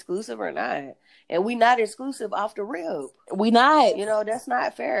 are we exclusive or not? And we not exclusive off the rip. We not. You know, that's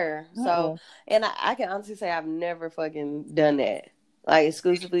not fair. Mm-mm. So, and I can honestly say I've never fucking done that. Like,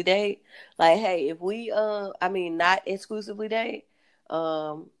 exclusively date. Like, hey, if we, not exclusively date.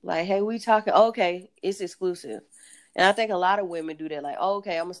 Like, hey, we talking, okay, it's exclusive. And I think a lot of women do that. Like, oh,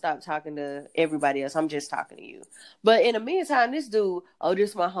 okay, I'm going to stop talking to everybody else. I'm just talking to you. But in the meantime, this dude, oh,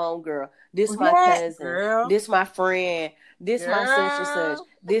 this my homegirl. This my cousin. Girl. This my friend. This my such and such.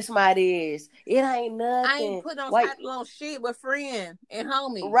 This my this. It ain't nothing. I ain't put no title on shit but friend and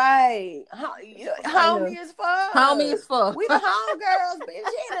homie. Right. Homie as fuck. Homie as fuck. We the homegirls, bitch.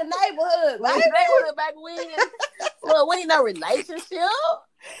 She in the neighborhood. Neighborhood back when. Look, we ain't no relationship.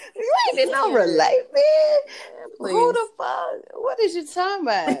 You ain't in no relationship, man. Who the fuck? What is you talking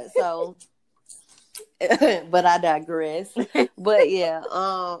about? So, but I digress. But yeah,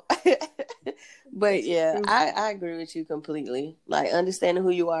 I agree with you completely. Like, understanding who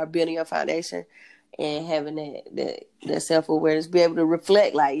you are, building your foundation, and having that self-awareness, be able to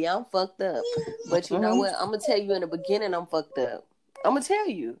reflect. Like, yeah, I'm fucked up, but you know what? I'm gonna tell you in the beginning, I'm fucked up. I'm gonna tell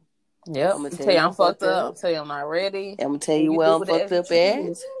you. Yep. I'm gonna tell you I'm fucked up. I'm tell you I'm not ready. I'm gonna tell you where I'm fucked up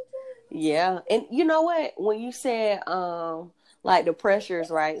at. Yeah. And you know what? When you said like the pressures,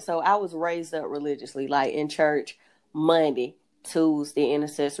 right? So I was raised up religiously, like in church, Monday, Tuesday,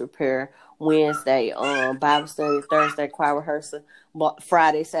 intercessory prayer, Wednesday, Bible study, Thursday, choir rehearsal,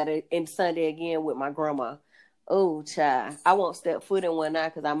 Friday, Saturday, and Sunday again with my grandma. Oh, child. I won't step foot in one now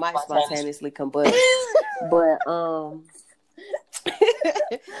because I might spontaneously combust. But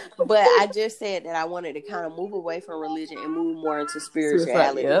but I just said that I wanted to kind of move away from religion and move more into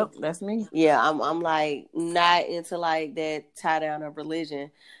spirituality. Yep, that's me. Yeah, I'm like not into like that tie down of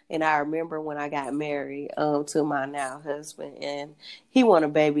religion. And I remember when I got married to my now husband, and he wanted a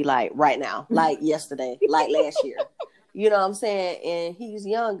baby like right now, like yesterday, like last year. You know what I'm saying? And he's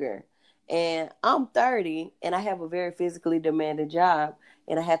younger, and I'm 30, and I have a very physically demanding job,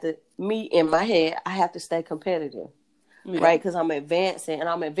 and I have to in my head, I have to stay competitive. Yeah. Right, because I'm advancing, and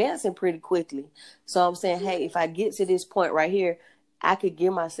I'm advancing pretty quickly. So I'm saying, hey, if I get to this point right here, I could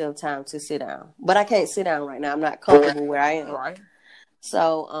give myself time to sit down. But I can't sit down right now. I'm not comfortable where I am. Right.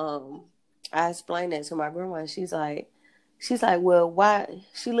 So I explained that to my grandma, and she's like, well, why?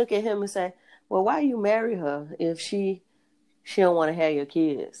 She look at him and say, well, why you marry her if she don't want to have your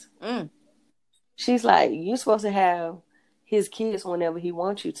kids? Mm. She's like, you supposed to have his kids whenever he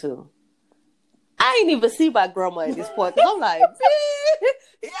wants you to. I ain't even see my grandma at this point. I'm like, man,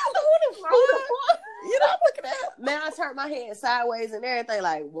 who the fuck? You know, I'm looking at her. Man, I turned my head sideways and everything.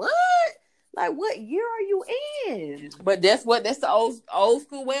 Like, what? Like, what year are you in? But that's the old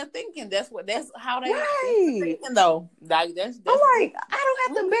school way of thinking. That's how they thinking though. Like that's I'm like, I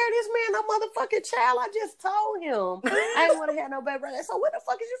don't have to bear this man no motherfucking child. I just told him I didn't want to have no baby. So what the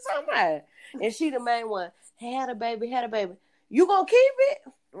fuck is you talking about? And she the main one. Had a baby. You gonna keep it?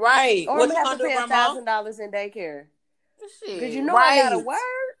 Right. Or I'm gonna have to pay $1,000 in daycare. Because you know right. I gotta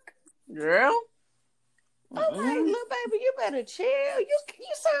work. Girl. I'm like, little baby, you better chill. You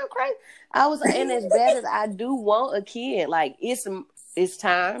sound crazy. I was, and as bad as I do want a kid, like it's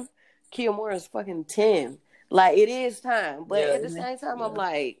time. Kilmore is fucking 10. Like it is time. But at the same time, I'm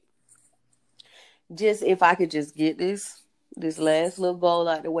like, just if I could just get this last little goal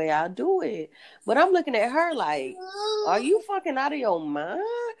out the way, I'll do it. But I'm looking at her like, are you fucking out of your mind?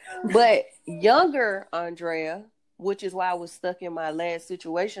 But younger Andrea, which is why I was stuck in my last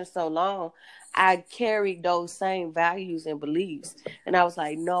situation so long, I carried those same values and beliefs. And I was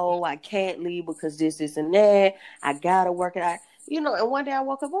like, no, I can't leave because this, and that. I gotta work it out. You know, and one day I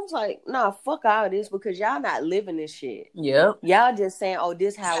woke up, I was like, nah, fuck all this because y'all not living this shit. Yep. Y'all just saying, oh,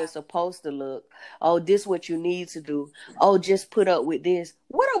 this how it's supposed to look. Oh, this what you need to do. Oh, just put up with this.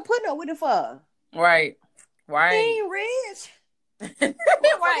 What I'm putting up with it for? Right. He ain't rich.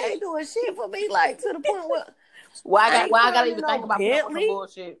 Right. Ain't doing shit for me, like, to the point where... Why I gotta even think about Bentley?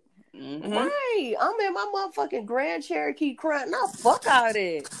 Bullshit? Mm-hmm. Right. I'm in my motherfucking Grand Cherokee crying. Nah, fuck all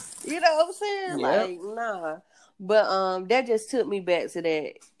that. You know what I'm saying? Yep. Like, nah. But that just took me back to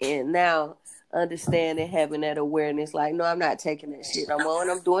that, and now understanding, having that awareness, like, no, I'm not taking that shit I'm on.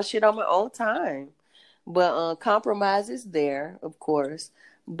 I'm doing shit on my own time. But compromise is there, of course.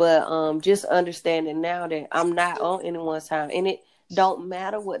 But just understanding now that I'm not on anyone's time, and it don't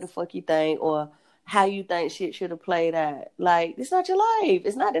matter what the fuck you think or how you think shit should have played out. Like, it's not your life.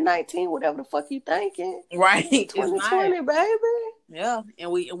 It's not the 19, whatever the fuck you thinking. Right. 2020, baby. Yeah,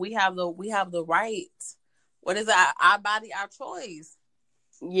 and we have the right. What is it? Our body, our choice.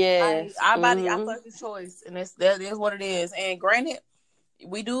 Yes. Our body, our fucking choice, and that is what it is. And granted,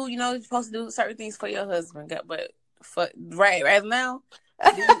 we do, you're supposed to do certain things for your husband, but right now,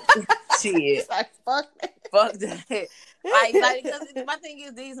 shit, Like, fuck that. fuck that. Like, because my thing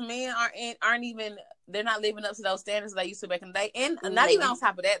is, these men aren't even, they're not living up to those standards they used to back in the day. And not even on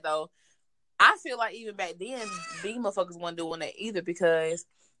top of that, though, I feel like even back then, these motherfuckers weren't doing that either, because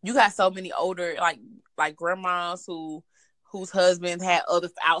you got so many older, like grandmas whose husbands had other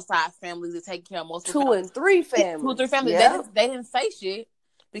outside families that take care of most of 2 and 3 families. 2 or 3 families. Yeah. They didn't say shit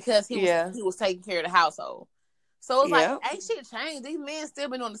because he was taking care of the household. So it's like, ain't shit changed. These men still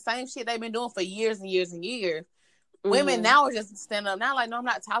been doing the same shit they've been doing for years and years and years. Women now are just standing up now like, no, I'm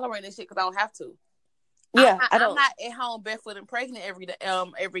not tolerating this shit because I don't have to. Yeah, I'm not at home barefoot and pregnant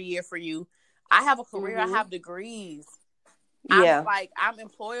every year for you. I have a career. I have degrees. Yeah. I'm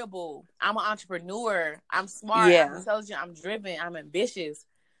employable. I'm an entrepreneur. I'm smart. I'm intelligent. I'm driven. I'm ambitious.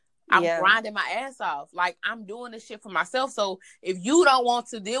 I'm grinding my ass off. Like, I'm doing this shit for myself. So if you don't want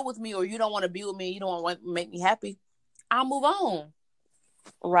to deal with me, or you don't want to be with me, you don't want to make me happy, I'll move on.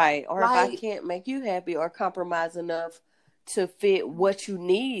 Right. Or if I can't make you happy or compromise enough to fit what you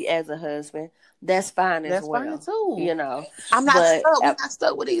need as a husband, that's fine as well. That's fine too. You know, I'm not stuck. We're not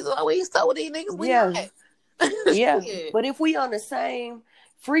stuck with these. We ain't stuck with these niggas. We not. Yeah. But if we on the same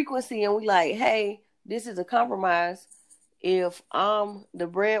frequency and we like, hey, this is a compromise. If I'm the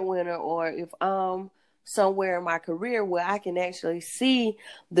breadwinner, or if I'm somewhere in my career where I can actually see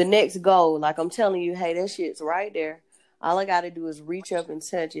the next goal, like I'm telling you, hey, that shit's right there. All I got to do is reach up and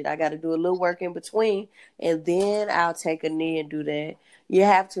touch it. I got to do a little work in between, and then I'll take a knee and do that. You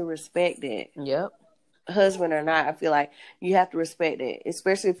have to respect that. Yep. Husband or not, I feel like you have to respect that.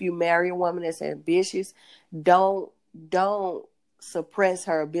 Especially if you marry a woman that's ambitious, don't suppress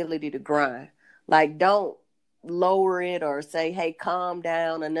her ability to grind. Like, don't lower it or say, hey, calm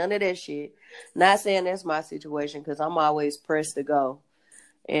down, or none of that shit. Not saying that's my situation, because I'm always pressed to go.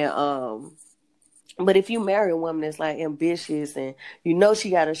 And but if you marry a woman that's like ambitious and you know she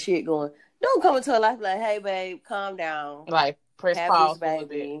got her shit going, don't come into her life like, hey babe, calm down. Like, press pause,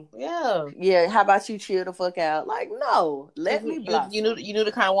 baby. Yeah. How about you chill the fuck out? Like, no, let me block. You knew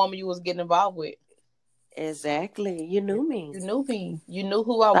the kind of woman you was getting involved with. Exactly. You knew me. You knew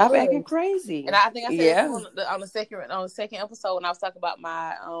who I was. Stop acting crazy. And I think I said on the second episode when I was talking about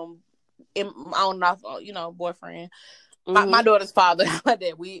my on and off, boyfriend. My daughter's father.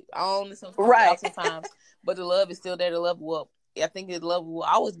 That we own this right sometimes, but the love is still there. The love will. I think the love will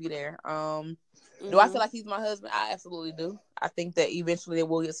always be there. Do I feel like he's my husband? I absolutely do. I think that eventually it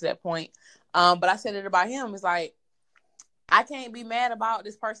will get to that point. But I said it about him. It's like, I can't be mad about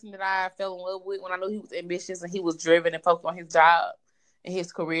this person that I fell in love with when I knew he was ambitious and he was driven and focused on his job and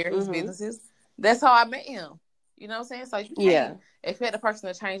his career, his businesses. That's how I met him. You know what I'm saying? So you can't expect a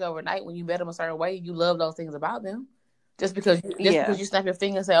person to change overnight when you met them a certain way. You love those things about them. Just because you snap your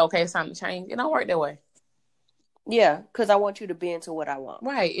finger and say, okay, it's time to change. It don't work that way. Yeah, because I want you to be into what I want.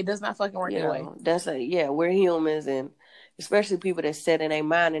 Right. It does not fucking work that way. We're humans, and especially people that set in their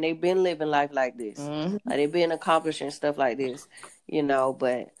mind and they've been living life like this. Like, they've been accomplishing stuff like this,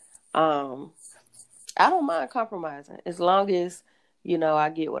 but I don't mind compromising as long as, I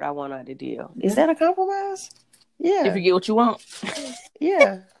get what I want out of the deal. Is that a compromise? Yeah. If you get what you want.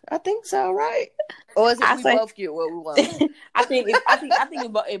 Yeah, I think so, right? Or is it both get what we want? I think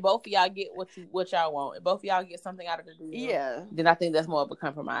if both of y'all get what y'all want, if both of y'all get something out of the deal, then I think that's more of a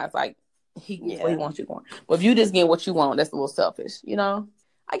compromise. Like, he gets what he wants, you want. But if you just get what you want, that's a little selfish,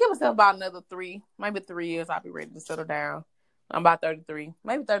 I give myself about another 3 years, I'll be ready to settle down. I'm about 33,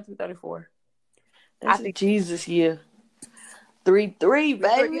 maybe 33, 34. That's I think Jesus year. 3,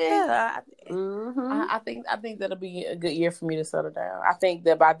 baby. Yeah, I think that'll be a good year for me to settle down. I think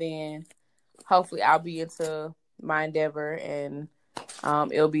that by then, hopefully, I'll be into my endeavor and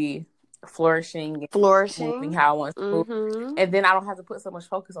it'll be flourishing moving how I want to move. And then I don't have to put so much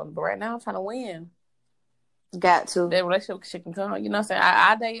focus on it. But right now, I'm trying to win. Got to. That relationship can come. You know what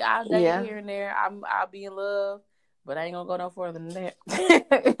I'm saying? I'll date here and there. I'll be in love, but I ain't gonna go no further than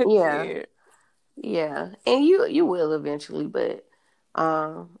that. Yeah, and you will eventually, but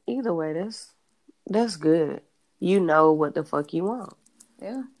either way, that's good. You know what the fuck you want.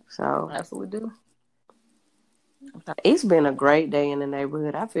 Yeah, so I absolutely do. It's been a great day in the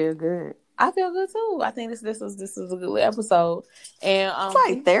neighborhood. I feel good. I feel good too. I think this was a good episode, and it's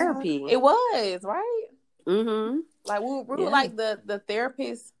like therapy. It was right. Like we were like the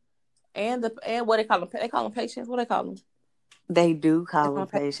therapists and what they call them. They call them patients. What they call them? They do call them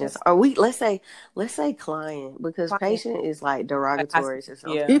patients. Or let's say client, because patient is like derogatory to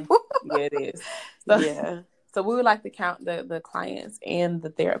some people. Yeah, it is. So, So we would like to count the clients and the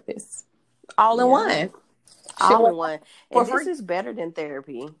therapists all in Yeah. one. All in one. For And this free. is better than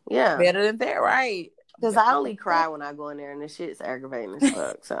therapy. Yeah. Better than that, right? Because I only cry when I go in there and the shit's aggravating as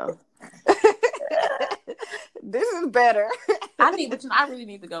fuck. So this is better. I really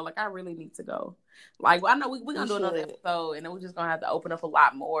need to go. Like, I really need to go. Like, I know we're gonna do another should. episode, and then we're just gonna have to open up a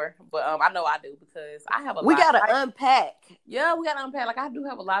lot more. But I know I do because I have a We lot. gotta unpack. Yeah, we gotta unpack. Like, I do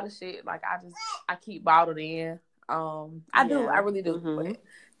have a lot of shit. Like, I keep bottled in. I do. I really do. Mhm.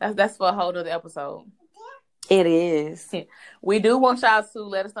 But that's for a whole other episode. It is. We do want y'all to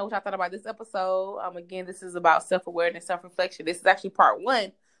let us know what y'all thought about this episode. Again, this is about self-awareness, self-reflection. This is actually part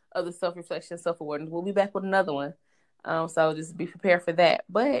 1 of the self-reflection, self-awareness. We'll be back with another one. So just be prepared for that.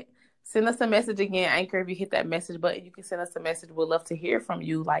 But send us a message again, Anchor. If you hit that message button, you can send us a message. We'd love to hear from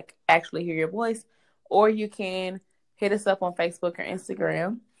you, like actually hear your voice. Or you can hit us up on Facebook or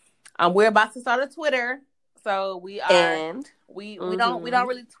Instagram. We're about to start a Twitter. So we are, And we don't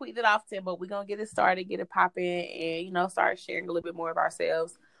really tweet it often, but we're gonna get it started, get it popping, and start sharing a little bit more of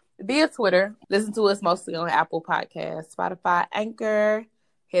ourselves via Twitter. Listen to us mostly on Apple Podcasts, Spotify, Anchor.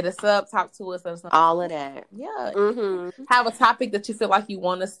 Hit us up, talk to us, let us know. all of that. Yeah. Mm-hmm. Have a topic that you feel like you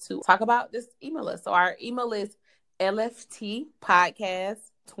want us to talk about, just email us. So our email is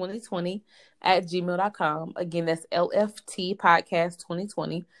lftpodcast2020@gmail.com. Again, that's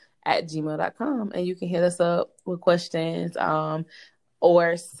lftpodcast2020@gmail.com. And you can hit us up with questions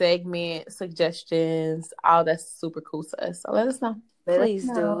or segment suggestions. All that's super cool to us. So let us know. Please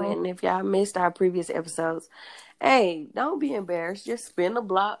do. And if y'all missed our previous episodes, hey, don't be embarrassed. Just spin the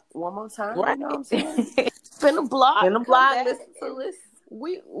block one more time. Right. You know what I'm saying? Spin the block. Spin the block. Come back.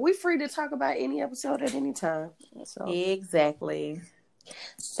 We free to talk about any episode at any time. So Exactly.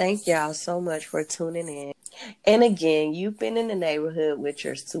 thank y'all so much for tuning in. And again, you've been in the neighborhood with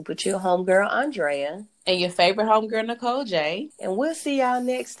your super chill homegirl, Andrea. And your favorite homegirl, Nicole J. And we'll see y'all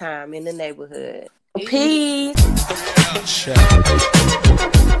next time in the neighborhood. Peace. Check.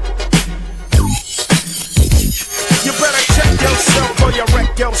 You better check yourself or you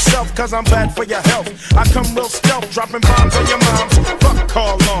wreck yourself, cause I'm bad for your health. I come real stealth, dropping bombs on your moms. Fuck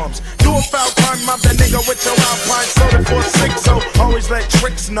call alarms. Do a foul crime, mob that nigga with your Alpine soda for 6. So always let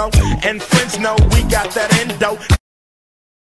tricks know and friends know we got that endo.